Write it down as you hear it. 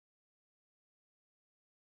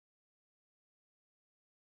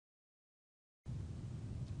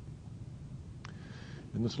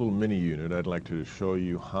In this little mini unit, I'd like to show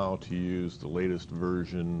you how to use the latest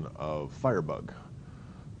version of Firebug.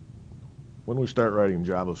 When we start writing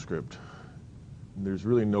JavaScript, there's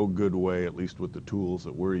really no good way, at least with the tools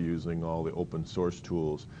that we're using, all the open source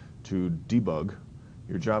tools, to debug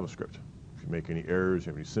your JavaScript. If you make any errors, you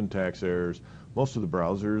have any syntax errors, most of the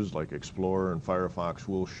browsers like Explorer and Firefox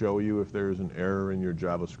will show you if there's an error in your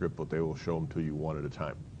JavaScript, but they will show them to you one at a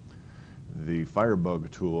time. The Firebug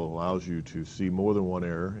tool allows you to see more than one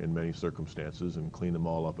error in many circumstances and clean them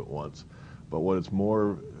all up at once. But what it's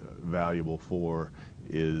more valuable for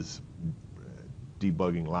is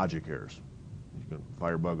debugging logic errors.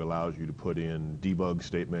 Firebug allows you to put in debug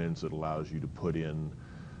statements, it allows you to put in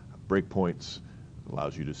breakpoints, it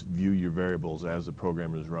allows you to view your variables as the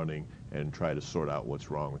program is running and try to sort out what's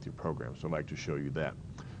wrong with your program. So I'd like to show you that.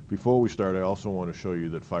 Before we start, I also want to show you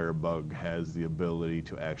that Firebug has the ability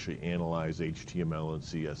to actually analyze HTML and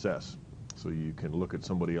CSS. So you can look at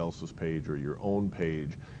somebody else's page or your own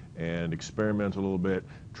page and experiment a little bit,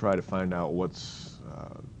 try to find out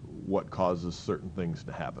what causes certain things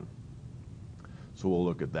to happen. So we'll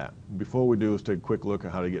look at that. Before we do is take a quick look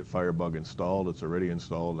at how to get Firebug installed. It's already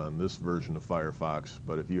installed on this version of Firefox,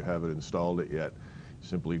 but if you haven't installed it yet,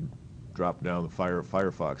 simply drop down the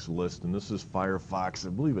Firefox list, and this is Firefox, I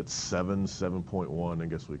believe it's 7.1. I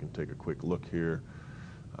guess we can take a quick look here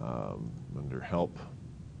under help.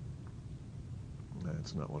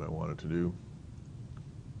 That's not what I wanted to do.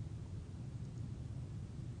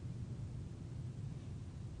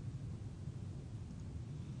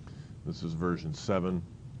 This is version 7.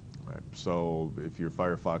 Right, so if your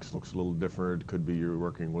Firefox looks a little different, it could be you're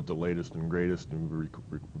working with the latest and greatest and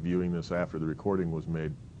reviewing this after the recording was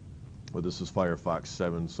made. But this is Firefox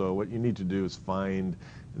 7, so what you need to do is find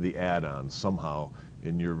the add-ons somehow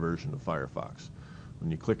in your version of Firefox.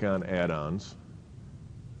 When you click on add-ons,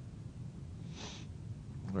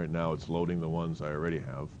 right now it's loading the ones I already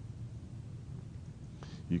have.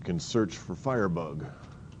 You can search for Firebug.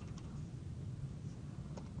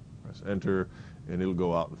 Press enter, and it'll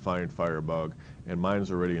go out and find Firebug. And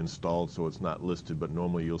mine's already installed, so it's not listed, but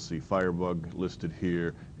normally you'll see Firebug listed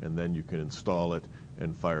here, and then you can install it,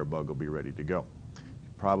 and Firebug will be ready to go.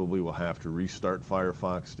 You probably will have to restart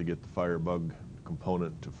Firefox to get the Firebug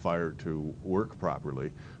component to work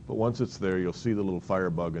properly, but once it's there, you'll see the little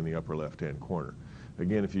Firebug in the upper left-hand corner.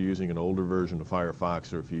 Again, if you're using an older version of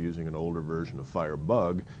Firefox or if you're using an older version of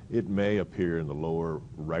Firebug, it may appear in the lower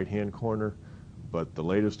right-hand corner, but the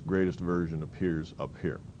latest, greatest version appears up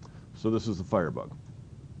here. So this is the Firebug.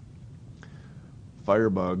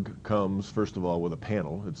 Firebug comes, first of all, with a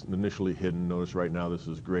panel. It's initially hidden. Notice right now this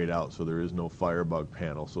is grayed out, so there is no Firebug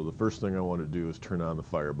panel. So the first thing I want to do is turn on the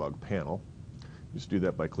Firebug panel. Just do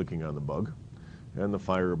that by clicking on the bug, and the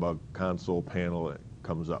Firebug console panel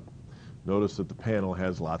comes up. Notice that the panel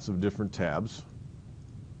has lots of different tabs,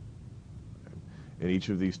 and each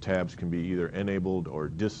of these tabs can be either enabled or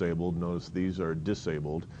disabled. Notice these are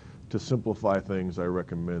disabled. To simplify things, I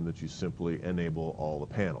recommend that you simply enable all the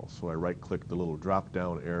panels. So I right-click the little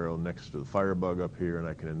drop-down arrow next to the Firebug up here, and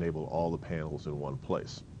I can enable all the panels in one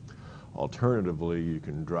place. Alternatively, you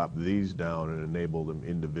can drop these down and enable them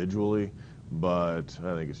individually, but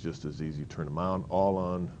I think it's just as easy to turn them on, all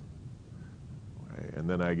on. And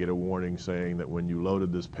then I get a warning saying that when you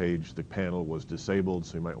loaded this page, the panel was disabled,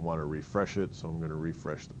 so you might want to refresh it. So I'm going to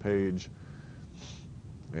refresh the page.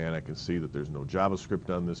 And I can see that there's no JavaScript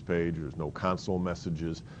on this page, there's no console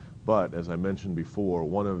messages, but as I mentioned before,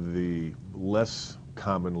 one of the less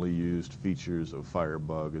commonly used features of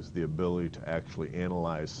Firebug is the ability to actually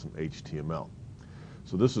analyze some HTML.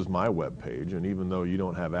 So this is my web page, and even though you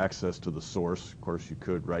don't have access to the source, of course you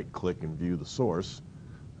could right-click and view the source,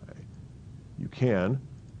 you can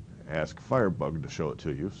ask Firebug to show it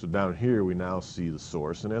to you. So down here we now see the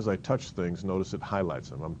source, and as I touch things, notice it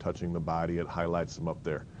highlights them. I'm touching the body, it highlights them up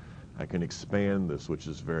there. I can expand this, which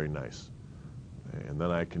is very nice. And then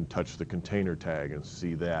I can touch the container tag and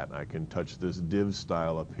see that. I can touch this div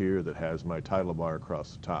style up here that has my title bar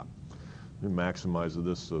across the top. Let me maximize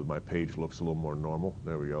this so my page looks a little more normal.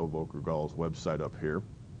 There we go, Volker Gall's website up here.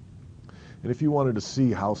 And if you wanted to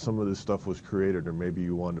see how some of this stuff was created, or maybe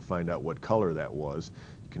you wanted to find out what color that was,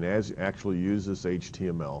 you can actually use this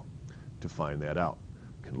HTML to find that out.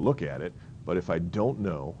 You can look at it, but if I don't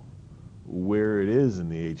know where it is in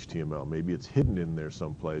the HTML, maybe it's hidden in there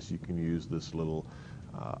someplace, you can use this little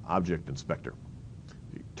object inspector.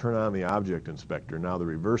 You turn on the object inspector, now the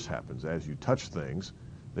reverse happens. As you touch things,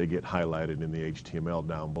 they get highlighted in the HTML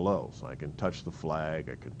down below. So I can touch the flag,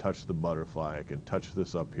 I can touch the butterfly, I can touch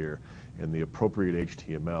this up here, and the appropriate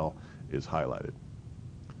HTML is highlighted.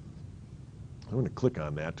 I'm going to click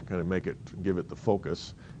on that to kind of make it, give it the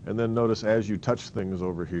focus. And then notice as you touch things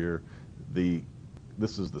over here,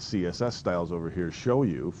 this is the CSS styles over here show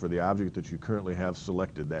you for the object that you currently have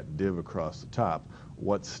selected, that div across the top,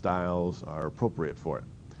 what styles are appropriate for it.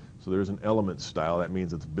 So there's an element style, that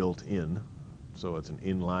means it's built in. So it's an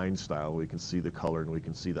inline style. We can see the color and we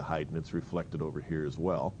can see the height, and it's reflected over here as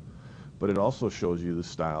well. But it also shows you the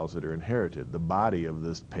styles that are inherited. The body of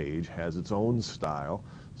this page has its own style,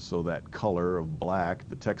 so that color of black,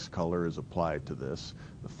 the text color, is applied to this.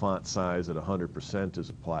 The font size at 100% is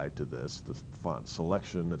applied to this. The font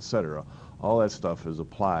selection, etc. All that stuff is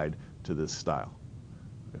applied to this style.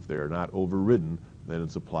 If they are not overridden, then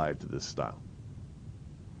it's applied to this style.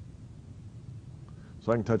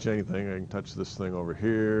 So I can touch anything. I can touch this thing over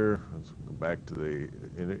here. Let's go back to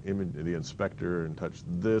the inspector and touch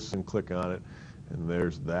this and click on it, and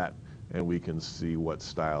there's that. And we can see what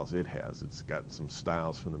styles it has. It's got some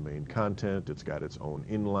styles from the main content. It's got its own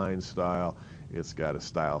inline style. It's got a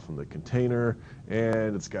style from the container,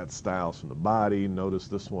 and it's got styles from the body. Notice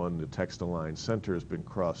this one, the text align center, has been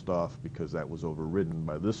crossed off because that was overridden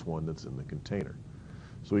by this one that's in the container.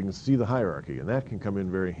 So we can see the hierarchy, and that can come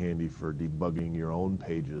in very handy for debugging your own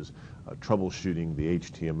pages, troubleshooting the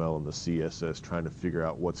HTML and the CSS, trying to figure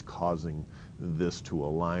out what's causing this to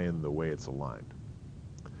align the way it's aligned.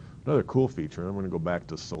 Another cool feature, I'm going to go back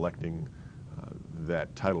to selecting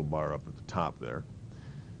that title bar up at the top there,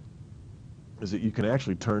 is that you can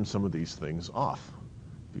actually turn some of these things off.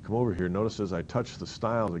 If you come over here, notice as I touch the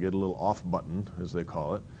styles, I get a little off button, as they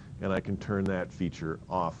call it, and I can turn that feature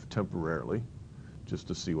off temporarily just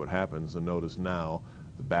to see what happens. And notice now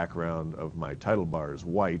the background of my title bar is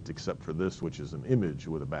white, except for this, which is an image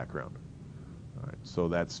with a background. All right, so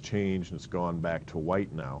that's changed, and it's gone back to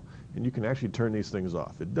white now. And you can actually turn these things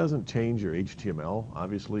off. It doesn't change your HTML.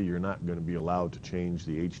 Obviously, you're not going to be allowed to change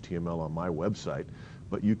the HTML on my website,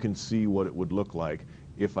 but you can see what it would look like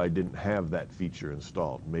if I didn't have that feature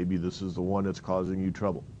installed. Maybe this is the one that's causing you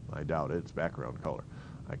trouble. I doubt it. It's background color.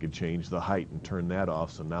 I could change the height and turn that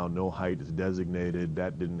off, so now no height is designated.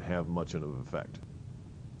 That didn't have much of an effect.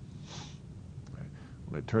 Okay.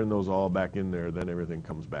 When I turn those all back in there, then everything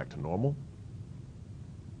comes back to normal.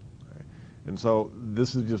 And so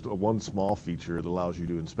this is just one small feature that allows you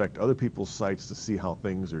to inspect other people's sites to see how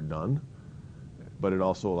things are done, but it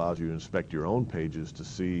also allows you to inspect your own pages to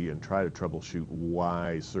see and try to troubleshoot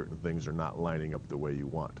why certain things are not lining up the way you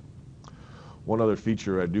want. One other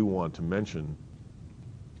feature I do want to mention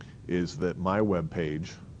is that my web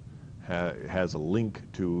page has a link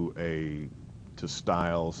to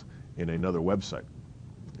styles in another website,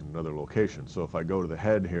 in another location. So if I go to the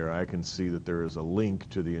head here, I can see that there is a link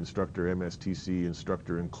to the instructor MSTC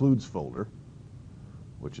instructor includes folder,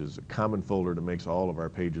 which is a common folder that makes all of our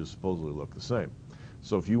pages supposedly look the same.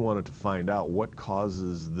 So if you wanted to find out what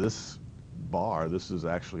causes this bar, this is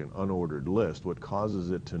actually an unordered list, what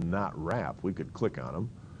causes it to not wrap, we could click on them,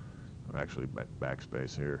 or actually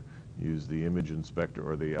backspace here, use the image inspector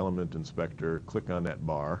or the element inspector, click on that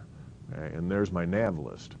bar, okay, and there's my nav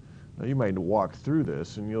list. Now you might walk through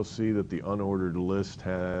this and you'll see that the unordered list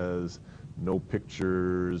has no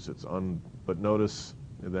pictures, but notice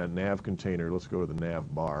that nav container, let's go to the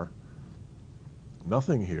nav bar,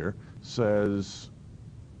 nothing here says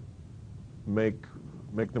make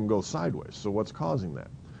them go sideways. So what's causing that?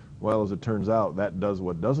 Well, as it turns out,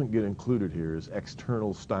 what doesn't get included here is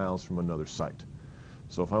external styles from another site.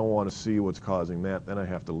 So if I want to see what's causing that, then I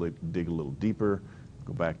have to dig a little deeper,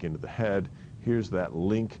 go back into the head. Here's that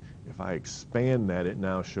link. If I expand that, it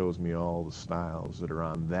now shows me all the styles that are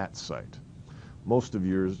on that site. Most of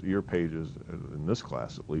your pages, in this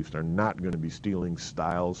class at least, are not going to be stealing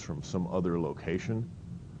styles from some other location.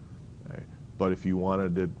 Okay. But if you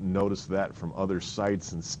wanted to notice that from other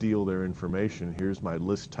sites and steal their information, here's my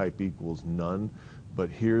list type equals none. But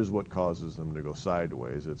here's what causes them to go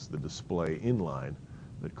sideways. It's the display inline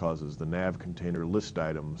that causes the nav container list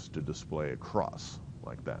items to display across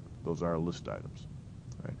like that. Those are list items.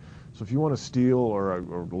 Right? So if you want to steal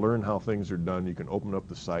or learn how things are done, you can open up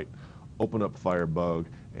the site, open up Firebug,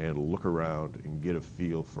 and look around and get a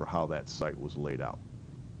feel for how that site was laid out.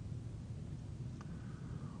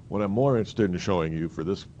 What I'm more interested in showing you for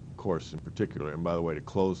this course in particular, and by the way, to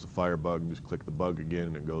close the Firebug, just click the bug again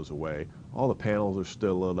and it goes away. All the panels are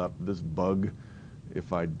still lit up. This bug,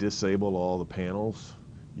 if I disable all the panels,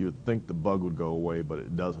 you would think the bug would go away, but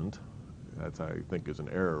it doesn't. That's, I think, is an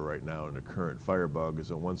error right now in the current Firebug, is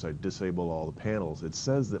that once I disable all the panels, it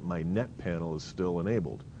says that my net panel is still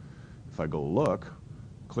enabled. If I go look,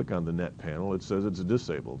 click on the net panel, it says it's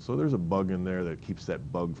disabled. So there's a bug in there that keeps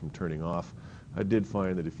that bug from turning off. I did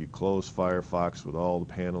find that if you close Firefox with all the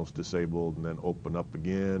panels disabled and then open up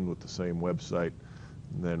again with the same website,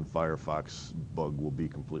 then Firefox bug will be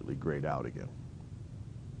completely grayed out again.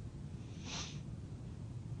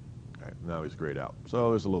 All right, now he's grayed out.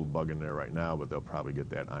 So there's a little bug in there right now, but they'll probably get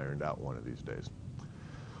that ironed out one of these days.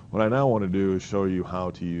 What I now want to do is show you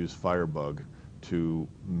how to use Firebug to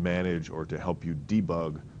manage or to help you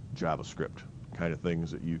debug JavaScript, kind of things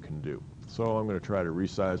that you can do. So I'm going to try to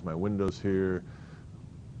resize my windows here.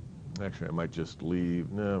 Actually, I might just leave.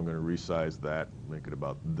 No, I'm going to resize that, make it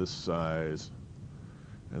about this size.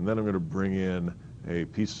 And then I'm going to bring in a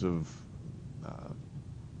piece of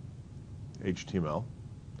HTML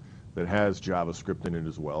that has JavaScript in it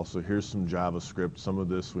as well. So here's some JavaScript. Some of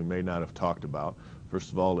this we may not have talked about.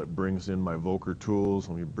 First of all, it brings in my Voker tools.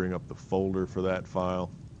 Let me bring up the folder for that file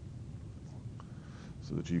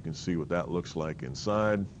so that you can see what that looks like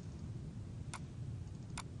inside.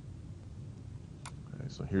 Okay,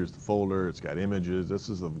 so here's the folder. It's got images. This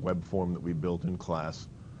is the web form that we built in class.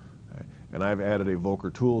 Okay, and I've added a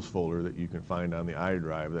Voker tools folder that you can find on the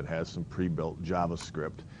iDrive that has some pre-built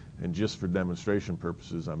JavaScript. And just for demonstration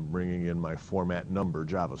purposes, I'm bringing in my format number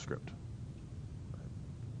JavaScript.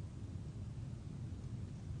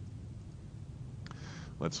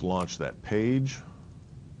 Let's launch that page.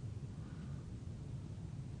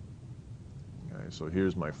 Okay, so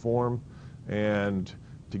here's my form, and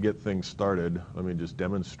to get things started, let me just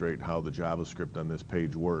demonstrate how the JavaScript on this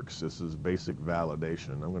page works. This is basic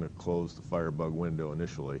validation. I'm going to close the Firebug window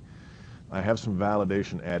initially. I have some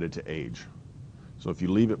validation added to age. So if you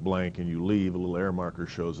leave it blank and you leave, a little error marker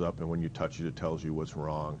shows up, and when you touch it, it tells you what's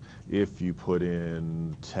wrong. If you put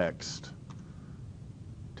in text,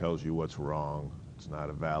 it tells you what's wrong. It's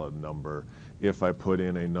not a valid number. If I put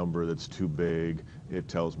in a number that's too big, it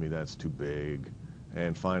tells me that's too big.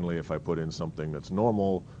 And finally, if I put in something that's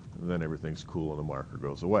normal, then everything's cool and the marker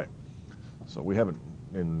goes away. So we haven't,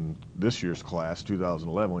 in this year's class,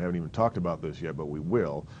 2011, we haven't even talked about this yet, but we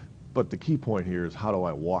will. But the key point here is, how do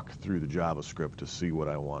I walk through the JavaScript to see what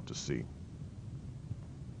I want to see?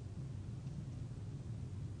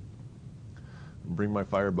 Bring my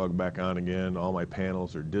Firebug back on again. All my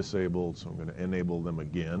panels are disabled, so I'm going to enable them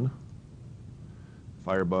again.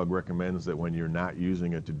 Firebug recommends that when you're not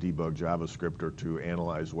using it to debug JavaScript or to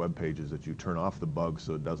analyze web pages, that you turn off the bug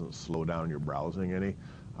so it doesn't slow down your browsing any.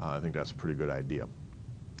 I think that's a pretty good idea.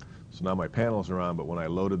 So now my panels are on, but when I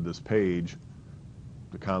loaded this page,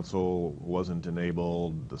 the console wasn't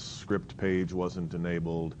enabled, the script page wasn't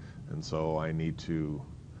enabled, and so I need to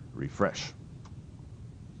refresh.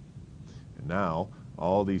 And now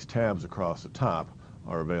all these tabs across the top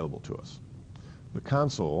are available to us. The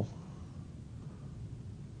console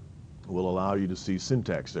will allow you to see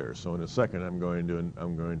syntax errors. So in a second, I'm going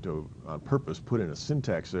to on purpose put in a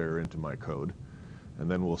syntax error into my code,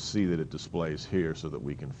 and then we'll see that it displays here so that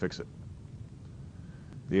we can fix it.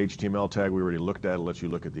 The HTML tag we already looked at. It lets you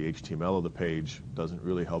look at the HTML of the page. Doesn't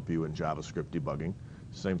really help you in JavaScript debugging.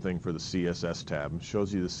 Same thing for the CSS tab. It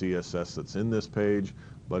shows you the CSS that's in this page,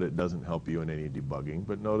 but it doesn't help you in any debugging.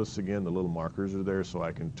 But notice again, the little markers are there so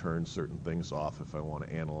I can turn certain things off if I want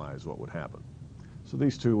to analyze what would happen. So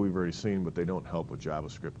these two we've already seen, but they don't help with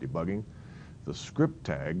JavaScript debugging. The script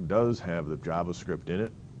tag does have the JavaScript in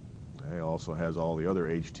it. It also has all the other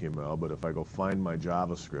HTML, but if I go find my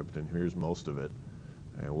JavaScript, and here's most of it,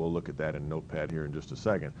 and we'll look at that in Notepad here in just a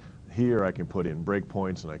second. Here I can put in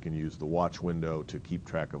breakpoints, and I can use the watch window to keep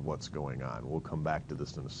track of what's going on. We'll come back to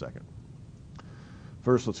this in a second.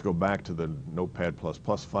 First, let's go back to the Notepad++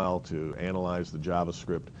 file to analyze the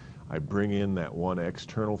JavaScript. I bring in that one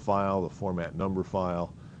external file, the format number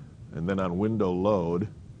file, and then on window load,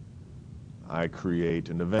 I create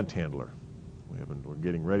an event handler. We're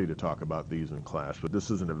getting ready to talk about these in class, but this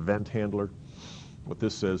is an event handler. What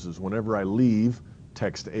this says is whenever I leave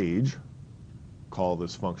text age, call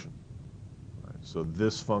this function. Right, so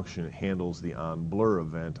this function handles the onBlur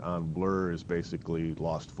event. OnBlur is basically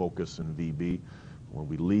lost focus in VB. When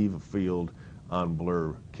we leave a field,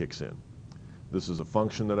 onBlur kicks in. This is a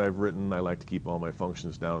function that I've written. I like to keep all my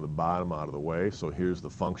functions down at the bottom out of the way. So here's the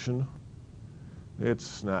function.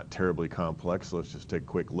 It's not terribly complex, so let's just take a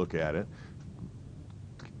quick look at it.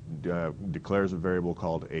 Declares a variable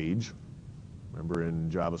called age. Remember, in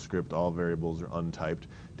JavaScript, all variables are untyped.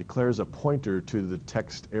 Declares a pointer to the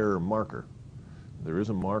text error marker. There is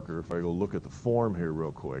a marker. If I go look at the form here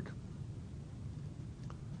real quick,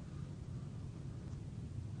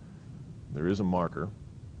 there is a marker.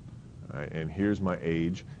 And here's my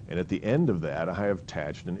age. And at the end of that, I have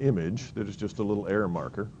attached an image that is just a little error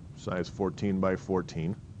marker. size 14 by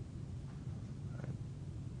 14.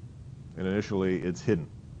 And initially it's hidden.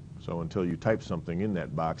 So until you type something in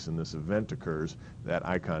that box and this event occurs, that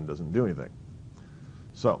icon doesn't do anything.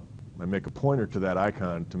 So I make a pointer to that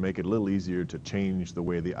icon to make it a little easier to change the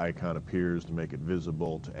way the icon appears, to make it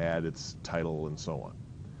visible, to add its title, and so on.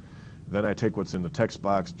 Then I take what's in the text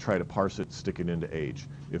box, try to parse it, stick it into age.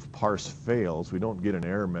 If parse fails, we don't get an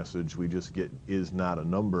error message, we just get is not a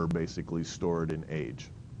number basically stored in age.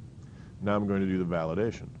 Now I'm going to do the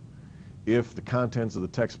validation. If the contents of the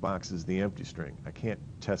text box is the empty string, I can't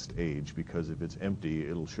test age because if it's empty,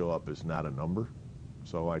 it'll show up as not a number.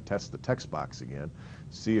 So I test the text box again,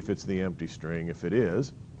 see if it's the empty string. If it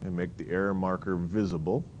is, and make the error marker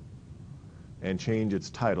visible and change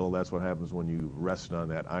its title. That's what happens when you rest on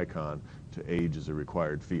that icon to age as a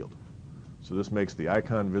required field. So this makes the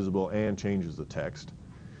icon visible and changes the text.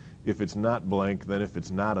 If it's not blank, then if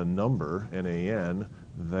it's not a number, NaN,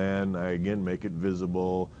 then I again make it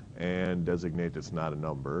visible and designate it's not a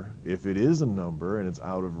number. If it is a number and it's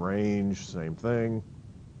out of range, same thing.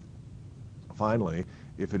 Finally,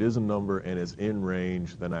 if it is a number and it's in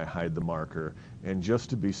range, then I hide the marker. And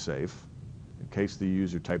just to be safe, in case the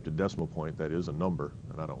user typed a decimal point that is a number,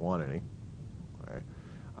 and I don't want any, okay,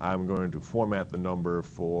 I'm going to format the number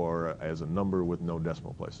as a number with no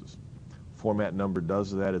decimal places. Format number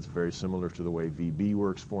does that. It's very similar to the way VB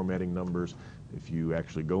works formatting numbers. If you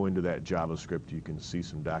actually go into that JavaScript, you can see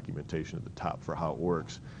some documentation at the top for how it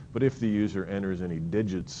works. But if the user enters any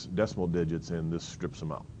digits, decimal digits in, this strips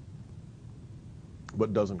them out,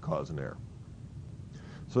 but doesn't cause an error.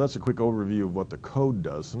 So that's a quick overview of what the code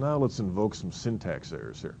does. So now let's invoke some syntax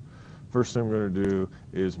errors here. First thing I'm going to do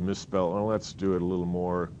is misspell. Well, let's do it a little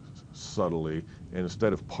more subtly. And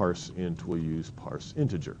instead of parse int, we'll use parse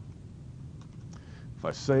integer. If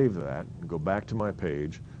I save that and go back to my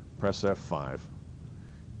page, press F5,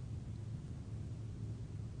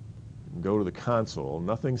 and go to the console,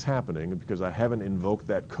 nothing's happening because I haven't invoked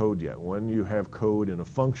that code yet. When you have code in a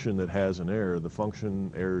function that has an error, the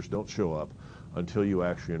function errors don't show up until you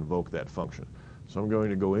actually invoke that function. So I'm going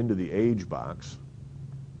to go into the age box,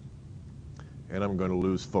 and I'm going to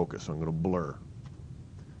lose focus. I'm going to blur.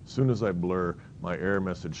 As soon as I blur, my error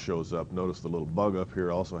message shows up. Notice the little bug up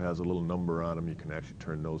here also has a little number on them. You can actually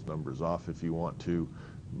turn those numbers off if you want to,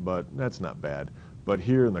 but that's not bad. But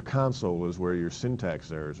here in the console is where your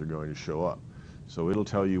syntax errors are going to show up. So it'll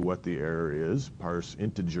tell you what the error is. Parse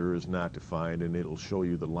integer is not defined, and it'll show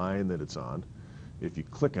you the line that it's on. If you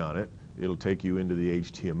click on it, it'll take you into the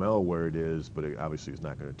HTML where it is, but it obviously is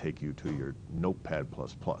not going to take you to your Notepad++.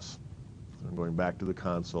 So I'm going back to the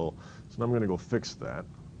console, so now I'm going to go fix that.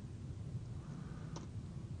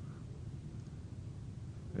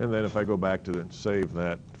 And then if I go back to save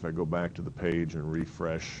that, if I go back to the page and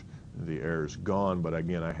refresh, the error's gone, but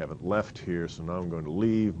again, I haven't left here, so now I'm going to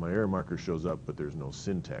leave. My error marker shows up, but there's no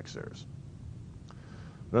syntax errors.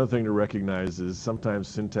 Another thing to recognize is sometimes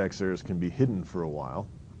syntax errors can be hidden for a while.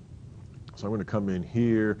 So I'm going to come in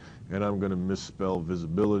here, and I'm going to misspell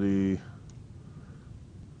visibility,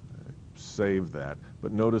 save that.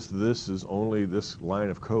 But notice this line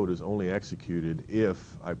of code is only executed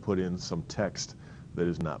if I put in some text that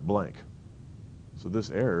is not blank. So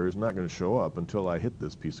this error is not going to show up until I hit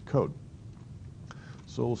this piece of code.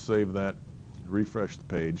 So we'll save that, refresh the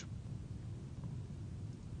page,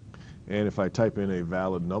 and if I type in a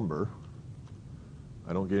valid number,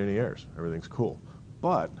 I don't get any errors. Everything's cool.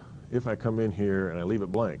 But if I come in here and I leave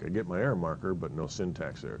it blank, I get my error marker, but no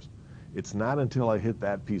syntax errors. It's not until I hit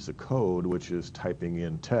that piece of code, which is typing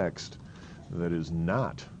in text that is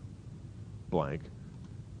not blank.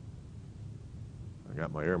 I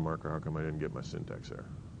got my error marker. How come I didn't get my syntax error?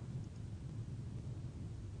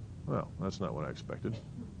 Well, that's not what I expected.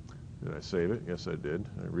 Did I save it? Yes, I did.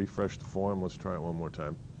 I refreshed the form. Let's try it one more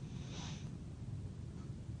time.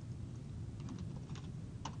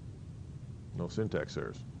 No syntax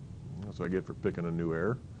errors. That's what I get for picking a new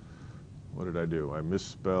error. What did I do? I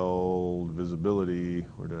misspelled visibility.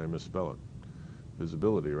 Where did I misspell it?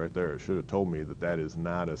 Visibility right there. It should have told me that that is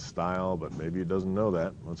not a style, but maybe it doesn't know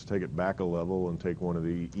that. Let's take it back a level and take one of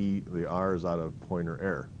the R's out of pointer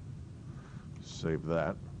error. Save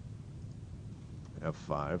that.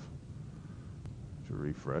 F5 to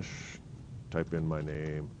refresh. Type in my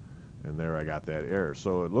name, and there I got that error.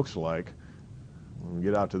 So it looks like when we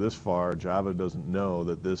get out to this far, Java doesn't know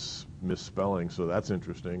that this misspelling, so that's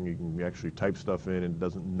interesting. You can actually type stuff in and it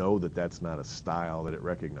doesn't know that that's not a style that it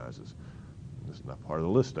recognizes. It's not part of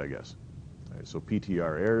the list, I guess. Right, so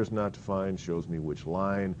PTR error is not defined, shows me which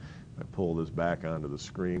line. I pull this back onto the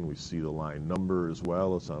screen, we see the line number as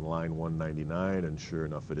well. It's on line 199, and sure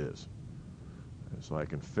enough it is. So I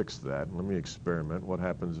can fix that. Let me experiment. What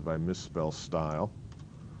happens if I misspell style?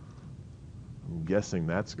 I'm guessing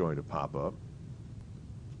that's going to pop up.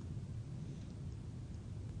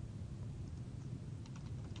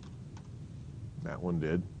 That one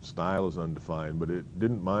did. Style is undefined, but it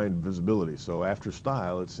didn't mind visibility. So after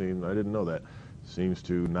style, it seemed, I didn't know that, seems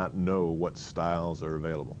to not know what styles are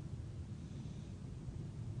available.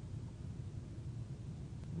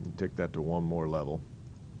 Take that to one more level.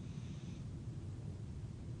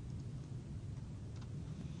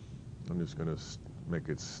 I'm just going to make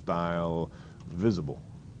it style visible.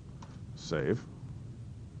 Save.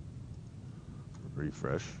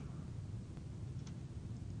 Refresh.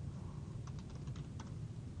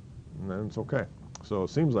 And then it's okay. So it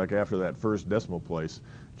seems like after that first decimal place,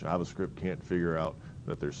 JavaScript can't figure out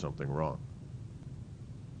that there's something wrong.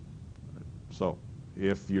 So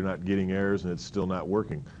if you're not getting errors and it's still not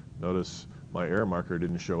working, notice my error marker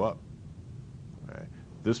didn't show up. Okay.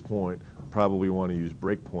 At this point, probably want to use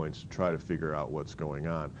breakpoints to try to figure out what's going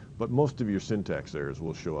on. But most of your syntax errors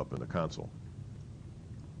will show up in the console.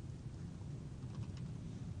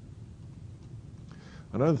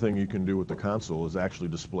 Another thing you can do with the console is actually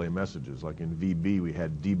display messages. Like in VB, we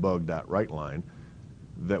had debug.writeLine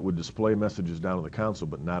that would display messages down on the console,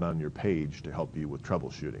 but not on your page to help you with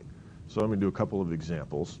troubleshooting. So let me do a couple of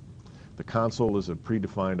examples. The console is a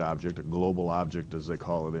predefined object, a global object as they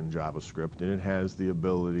call it in JavaScript, and it has the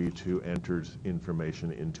ability to enter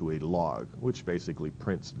information into a log, which basically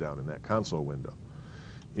prints down in that console window.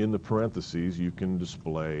 In the parentheses, you can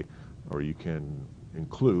display, or you can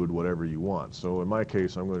include whatever you want. So in my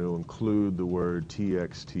case, I'm going to include the word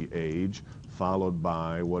txtAge followed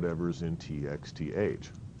by whatever's in txtAge.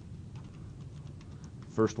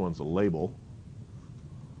 First one's a label.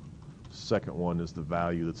 Second one is the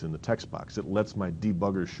value that's in the text box. It lets my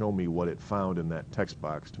debugger show me what it found in that text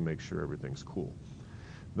box to make sure everything's cool.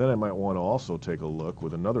 Then I might want to also take a look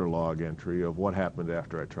with another log entry of what happened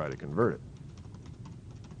after I try to convert it.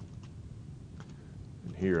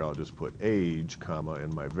 And here I'll just put age, comma,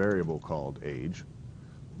 and my variable called age.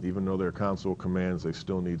 Even though they're console commands, they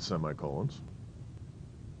still need semicolons.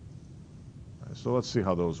 Right, so let's see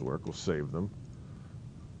how those work. We'll save them.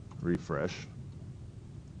 Refresh.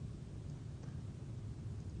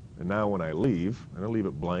 And now when I leave, I'm going to leave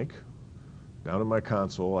it blank. Down in my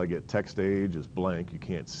console, I get text age is blank. You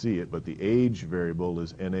can't see it, but the age variable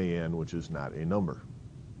is NaN, which is not a number.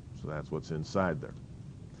 So that's what's inside there.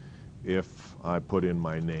 If I put in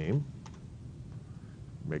my name,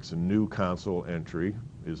 makes a new console entry,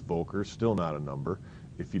 is Volker, still not a number.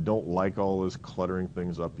 If you don't like all this cluttering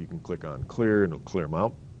things up, you can click on clear and it'll clear them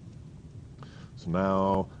out. So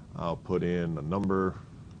now I'll put in a number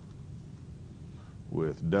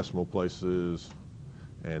with decimal places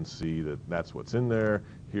and see that that's what's in there.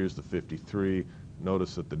 Here's the 53.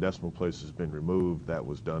 Notice that the decimal place has been removed. That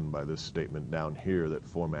was done by this statement down here that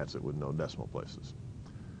formats it with no decimal places.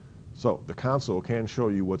 So the console can show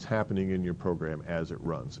you what's happening in your program as it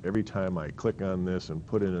runs. Every time I click on this and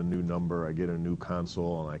put in a new number, I get a new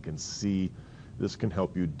console and I can see. This can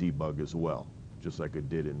help you debug as well, just like it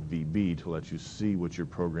did in VB to let you see what your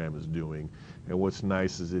program is doing. And what's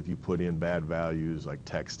nice is if you put in bad values like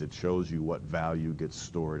text, it shows you what value gets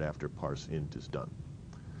stored after parse int is done.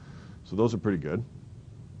 So those are pretty good.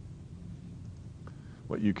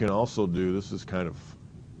 What you can also do, this is kind of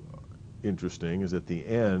interesting, is at the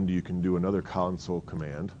end you can do another console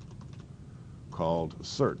command called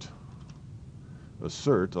assert.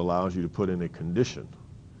 Assert allows you to put in a condition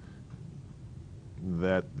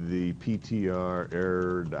that the ptr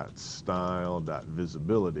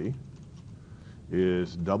error.style.visibility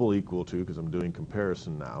is double equal to, because I'm doing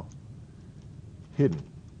comparison now, hidden.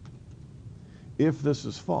 If this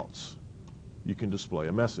is false, you can display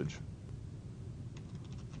a message.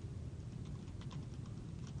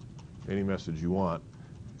 Any message you want,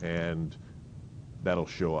 and that'll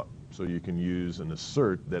show up. So you can use an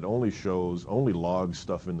assert that only logs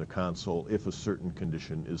stuff in the console if a certain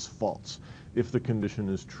condition is false. If the condition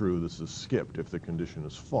is true, this is skipped. If the condition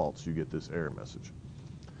is false, you get this error message.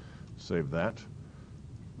 Save that.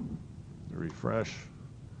 Refresh.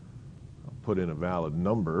 I'll put in a valid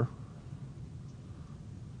number.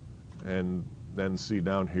 And then see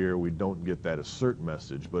down here, we don't get that assert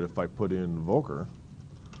message. But if I put in Volker,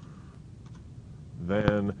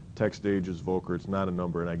 then text age is Volker, it's not a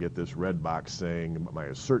number, and I get this red box saying my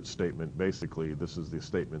assert statement. Basically, this is the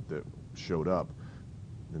statement that showed up,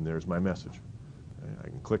 and there's my message. I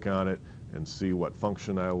can click on it and see what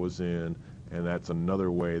function I was in, and that's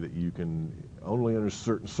another way that you can, only under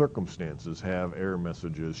certain circumstances, have error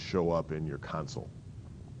messages show up in your console.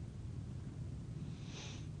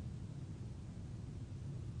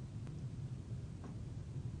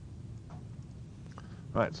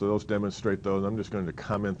 All right, so those demonstrate those. I'm just going to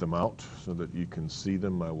comment them out so that you can see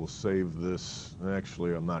them. I will save this.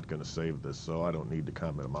 Actually, I'm not going to save this, so I don't need to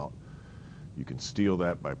comment them out. You can steal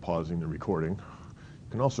that by pausing the recording. You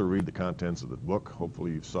can also read the contents of the book.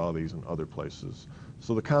 Hopefully you saw these in other places.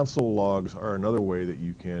 So the console logs are another way that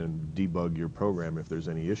you can debug your program if there's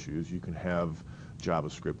any issues. You can have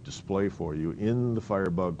JavaScript display for you in the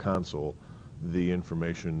Firebug console the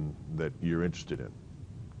information that you're interested in.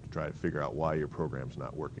 Try to figure out why your program's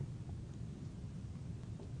not working.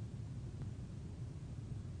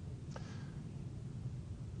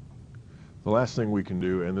 The last thing we can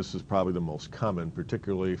do, and this is probably the most common,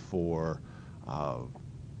 particularly for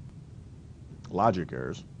logic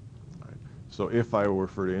errors. Right? So if I were,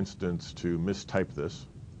 for instance, to mistype this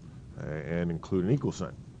and include an equal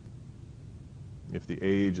sign, if the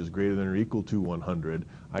age is greater than or equal to 100,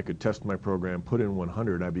 I could test my program, put in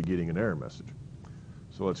 100, I'd be getting an error message.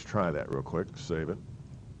 So let's try that real quick, save it.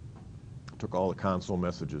 Took all the console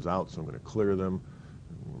messages out, so I'm going to clear them,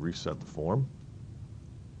 reset the form.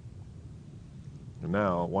 And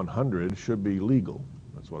now 100 should be legal.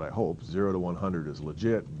 That's what I hope. 0 to 100 is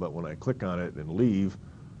legit, but when I click on it and leave,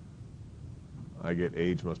 I get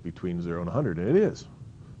age must be between 0 and 100, and it is.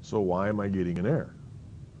 So why am I getting an error?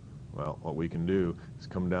 Well, what we can do is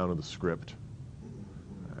come down to the script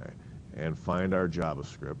and find our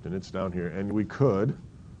JavaScript, and it's down here, and we could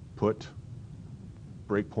put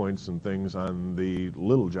breakpoints and things on the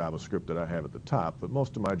little JavaScript that I have at the top, but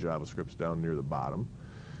most of my JavaScript's down near the bottom.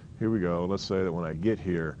 Here we go. Let's say that when I get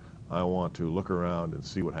here, I want to look around and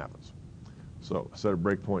see what happens. So set a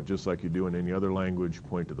breakpoint just like you do in any other language,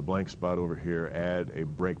 point to the blank spot over here, add a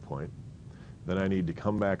breakpoint. Then I need to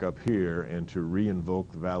come back up here, and to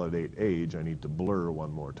re-invoke the validate age, I need to blur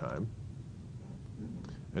one more time.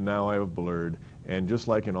 And now I have blurred, and just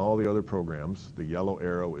like in all the other programs, the yellow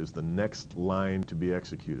arrow is the next line to be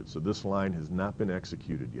executed. So this line has not been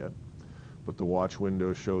executed yet, but the watch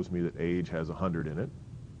window shows me that age has 100 in it.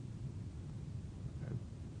 Okay.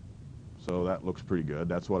 So that looks pretty good.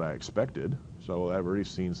 That's what I expected. So I've already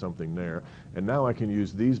seen something there. And now I can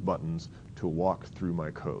use these buttons to walk through my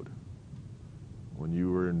code. When you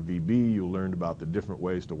were in VB, you learned about the different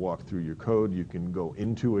ways to walk through your code. You can go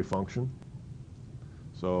into a function.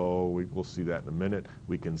 So we'll see that in a minute.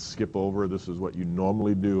 We can skip over. This is what you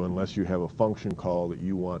normally do unless you have a function call that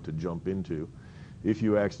you want to jump into. If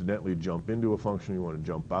you accidentally jump into a function, you want to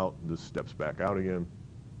jump out, this steps back out again.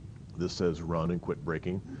 This says run and quit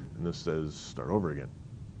breaking, and this says start over again.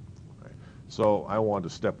 Right. So I want to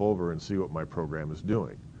step over and see what my program is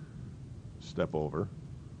doing. Step over.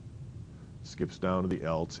 Skips down to the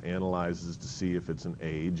else, analyzes to see if it's an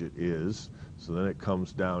age. It is. So then it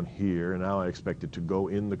comes down here, and now I expect it to go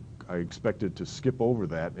in the, I expect it to skip over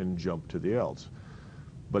that and jump to the else.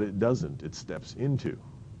 But it doesn't. It steps into.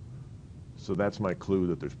 So that's my clue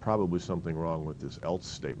that there's probably something wrong with this else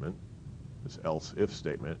statement, this else if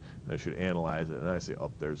statement. And I should analyze it, and I say,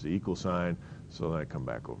 oh, there's the equal sign. So then I come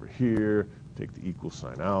back over here, take the equal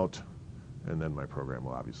sign out, and then my program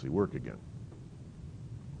will obviously work again.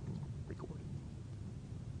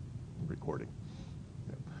 Recording.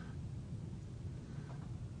 Yeah.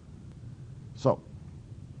 So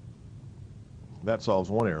that solves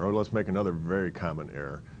one error. Let's make another very common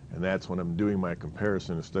error, and that's when I'm doing my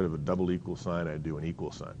comparison, instead of a double equal sign, I do an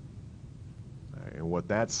equal sign. And what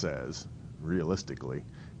that says, realistically,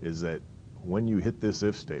 is that when you hit this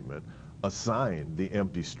if statement, assign the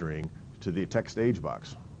empty string to the text age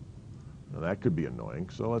box. Now that could be annoying,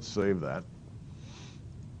 so let's save that.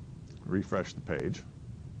 Refresh the page.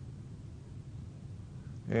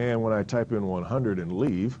 And when I type in 100 and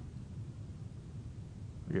leave,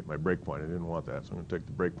 I get my breakpoint. I didn't want that, so I'm going to take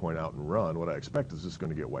the breakpoint out and run. What I expect is this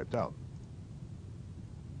going to get wiped out.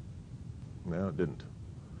 No, it didn't.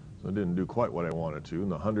 So it didn't do quite what I wanted to, and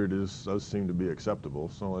the 100 does seem to be acceptable.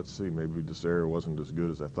 So let's see, maybe this error wasn't as good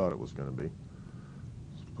as I thought it was going to be.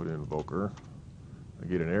 Let's put in invoker. I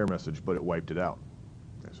get an error message, but it wiped it out.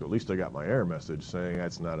 Okay, so at least I got my error message saying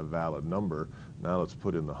that's not a valid number. Now let's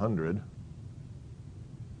put in the 100.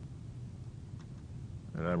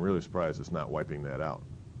 And I'm really surprised it's not wiping that out.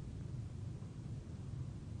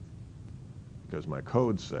 Because my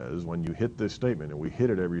code says when you hit this statement, and we hit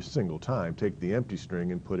it every single time, take the empty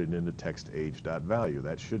string and put it into text age.value.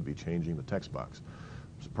 That should be changing the text box.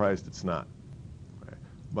 I'm surprised it's not. Okay.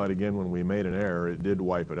 But again, when we made an error, it did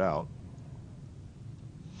wipe it out.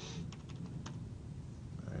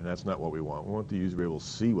 And that's not what we want. We want the user to be able to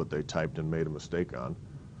see what they typed and made a mistake on.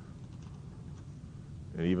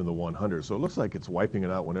 And even the 100. So it looks like it's wiping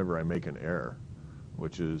it out whenever I make an error,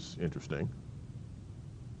 which is interesting.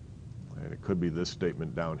 And it could be this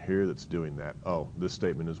statement down here that's doing that. Oh, this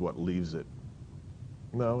statement is what leaves it.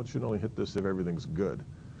 No, it should only hit this if everything's good.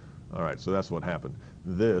 All right, so that's what happened.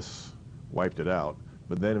 This wiped it out,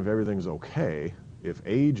 but then if everything's okay, if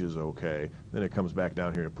age is okay, then it comes back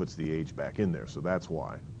down here and puts the age back in there. So that's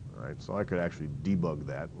why. All right, so I could actually debug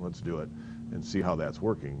that. Let's do it and see how that's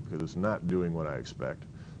working, because it's not doing what I expect.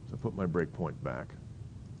 So put my breakpoint back,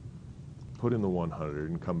 put in the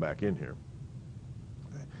 100, and come back in here.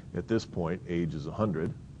 At this point, age is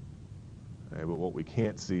 100. Okay, but what we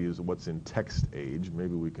can't see is what's in text age.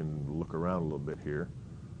 Maybe we can look around a little bit here.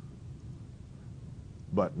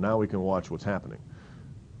 But now we can watch what's happening.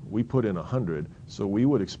 We put in 100, so we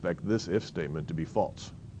would expect this if statement to be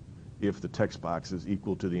false if the text box is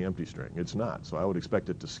equal to the empty string. It's not, so I would expect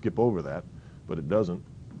it to skip over that, but it doesn't.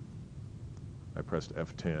 I pressed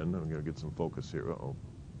F10. I'm going to get some focus here. Uh-oh.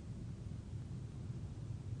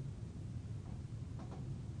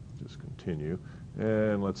 Just continue,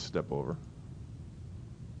 and let's step over.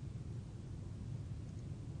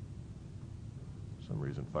 For some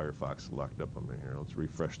reason Firefox locked up on me here. Let's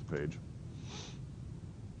refresh the page.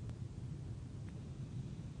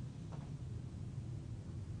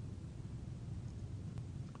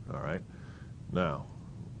 All right, now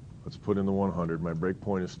let's put in the 100. My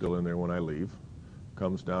breakpoint is still in there when I leave.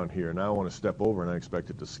 Comes down here. Now I want to step over, and I expect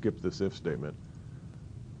it to skip this if statement,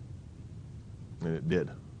 and it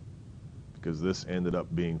did, because this ended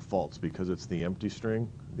up being false because it's the empty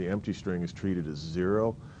string. The empty string is treated as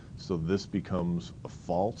 0, so this becomes a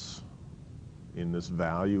false. In this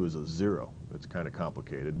value is a 0. It's kind of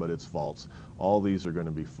complicated, but it's false. All these are going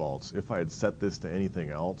to be false. If I had set this to anything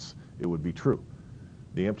else, it would be true.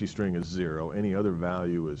 The empty string is 0. Any other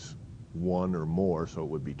value is 1 or more, so it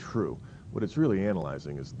would be true. What it's really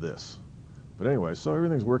analyzing is this. But anyway, so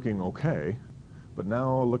everything's working okay. But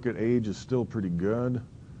now look at age is still pretty good.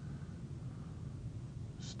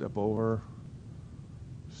 Step over,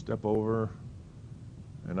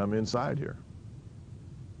 and I'm inside here.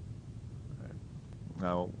 Okay.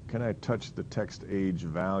 Now, can I touch the text age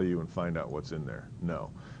value and find out what's in there?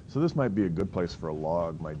 No. So this might be a good place for a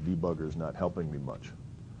log. My debugger's not helping me much.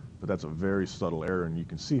 But that's a very subtle error, and you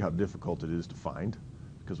can see how difficult it is to find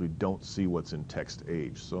because we don't see what's in text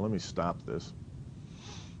age. So let me stop this.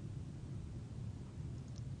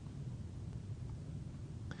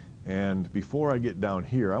 And before I get down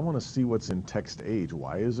here, I want to see what's in text age.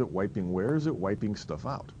 Why is it wiping? Where is it wiping stuff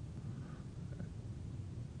out?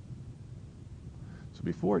 So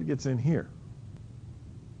before it gets in here,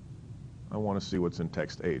 I want to see what's in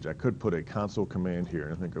text age. I could put a console command here,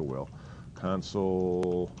 and I think I will.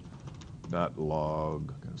 Console.log,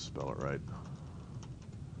 gotta spell it right.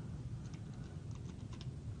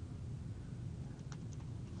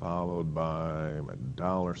 Followed by my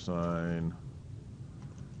 $.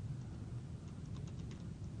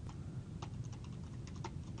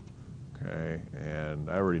 Okay, and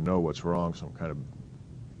I already know what's wrong, so I'm kind of,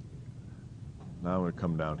 now I'm going to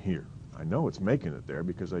come down here. I know it's making it there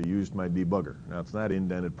because I used my debugger. Now it's not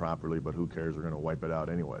indented properly, but who cares? We're going to wipe it out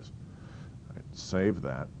anyways. All right, save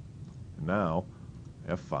that. Now,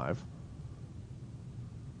 F5.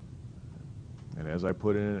 And as I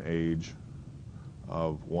put in an age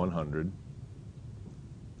of 100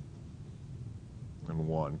 and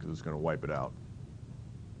 1, because it's going to wipe it out,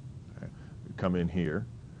 okay, come in here.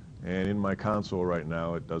 And in my console right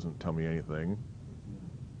now, it doesn't tell me anything.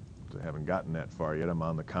 I haven't gotten that far yet. I'm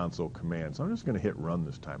on the console command. So I'm just going to hit run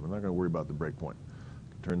this time. I'm not going to worry about the breakpoint.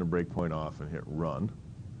 Turn the breakpoint off and hit run.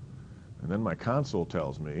 And then my console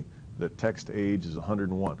tells me that text age is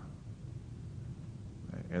 101.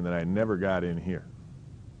 And that I never got in here.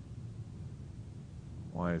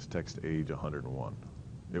 Why is text age 101?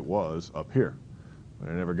 It was up here, but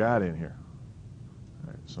I never got in here.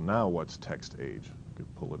 All right, so now what's text age? I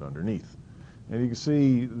could pull it underneath. And you can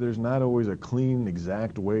see there's not always a clean,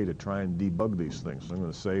 exact way to try and debug these things. So I'm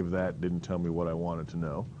going to save that. Didn't tell me what I wanted to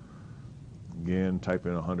know. Again, type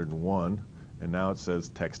in 101, and now it says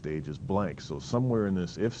text age is blank. So somewhere in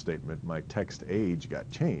this if statement, my text age got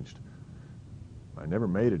changed. I never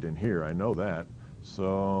made it in here. I know that.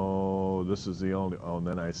 So this is the only, oh, and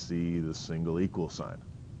then I see the single equal sign.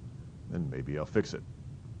 Then maybe I'll fix it.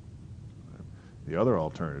 The other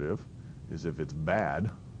alternative is if it's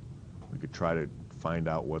bad, we could try to find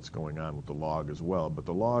out what's going on with the log as well. But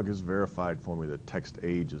the log has verified for me that text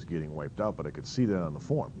age is getting wiped out, but I could see that on the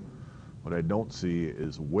form. What I don't see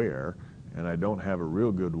is where, and I don't have a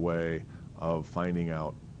real good way of finding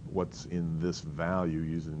out what's in this value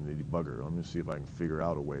using the debugger. Let me see if I can figure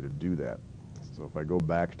out a way to do that. So if I go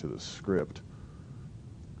back to the script,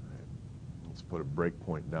 let's put a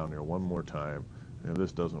breakpoint down there one more time, And if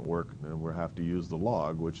this doesn't work, then we'll have to use the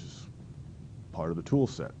log, which is part of the tool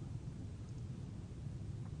set.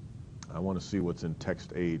 I want to see what's in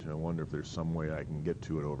text age, and I wonder if there's some way I can get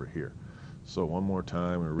to it over here. So one more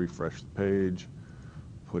time, I refresh the page,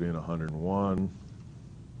 put in 101,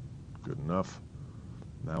 good enough.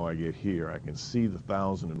 Now I get here, I can see the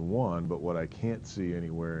 1001, but what I can't see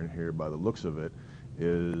anywhere in here by the looks of it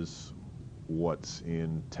is what's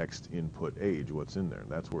in text input age, what's in there.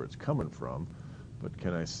 That's where it's coming from, but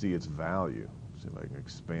can I see its value? See if I can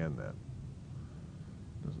expand that.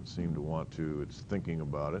 Doesn't seem to want to. It's thinking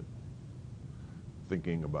about it.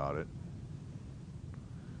 Thinking about it.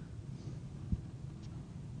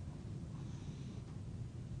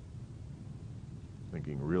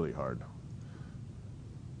 Thinking really hard.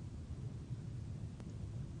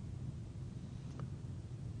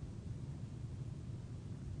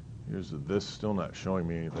 Here's this, still not showing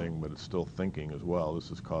me anything, but it's still thinking as well. This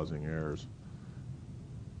is causing errors.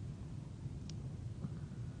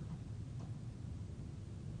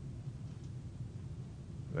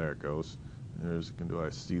 There it goes. Do I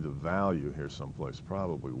see the value here someplace?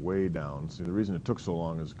 Probably way down. See, the reason it took so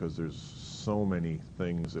long is because there's so many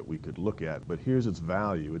things that we could look at. But here's its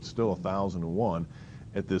value. It's still 1001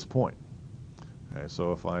 at this point. Okay,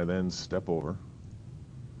 so if I then step over,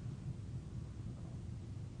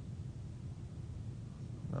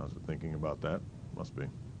 now is it thinking about that? Must be.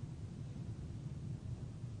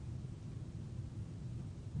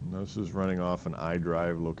 Now this is running off an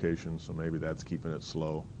iDrive location, so maybe that's keeping it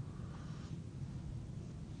slow.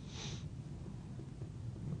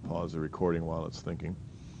 Pause the recording while it's thinking.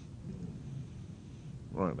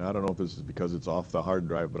 All right, now I don't know if this is because it's off the hard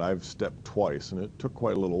drive, but I've stepped twice, and it took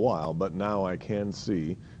quite a little while, but now I can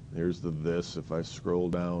see, there's the this, if I scroll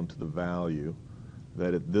down to the value,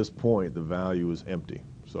 that at this point the value is empty.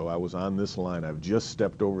 So I was on this line, I've just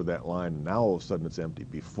stepped over that line, and now all of a sudden it's empty.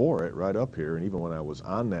 Before it, right up here, and even when I was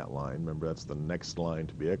on that line, remember that's the next line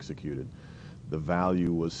to be executed, the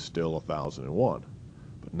value was still 1001.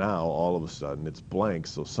 But now, all of a sudden, it's blank,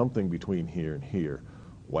 so something between here and here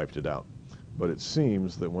wiped it out. But it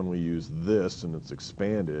seems that when we use this and it's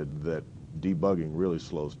expanded, that debugging really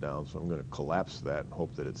slows down, so I'm going to collapse that and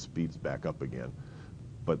hope that it speeds back up again.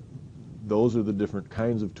 But those are the different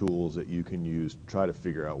kinds of tools that you can use to try to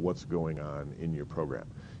figure out what's going on in your program.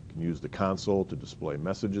 You can use the console to display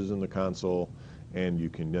messages in the console, and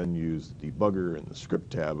you can then use the debugger and the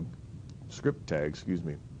script tag,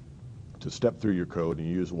 to step through your code and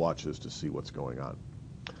use watches to see what's going on.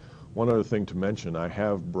 One other thing to mention, I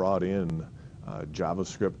have brought in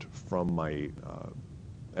JavaScript from my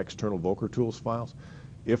external Voker Tools files.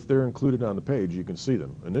 If they're included on the page, you can see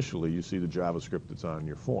them. Initially, you see the JavaScript that's on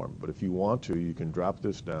your form, but if you want to, you can drop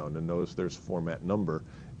this down and notice there's format number,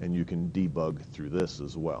 and you can debug through this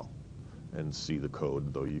as well and see the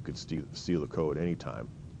code, though you could see the code anytime.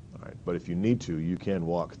 All right, but if you need to, you can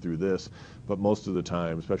walk through this, but most of the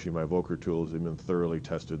time, especially my Voker tools, they've been thoroughly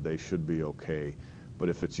tested, they should be okay. But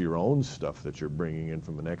if it's your own stuff that you're bringing in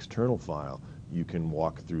from an external file, you can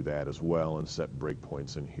walk through that as well and set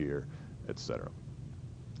breakpoints in here, etc.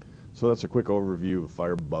 So that's a quick overview of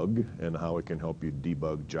Firebug and how it can help you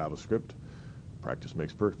debug JavaScript. Practice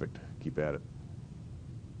makes perfect. Keep at it.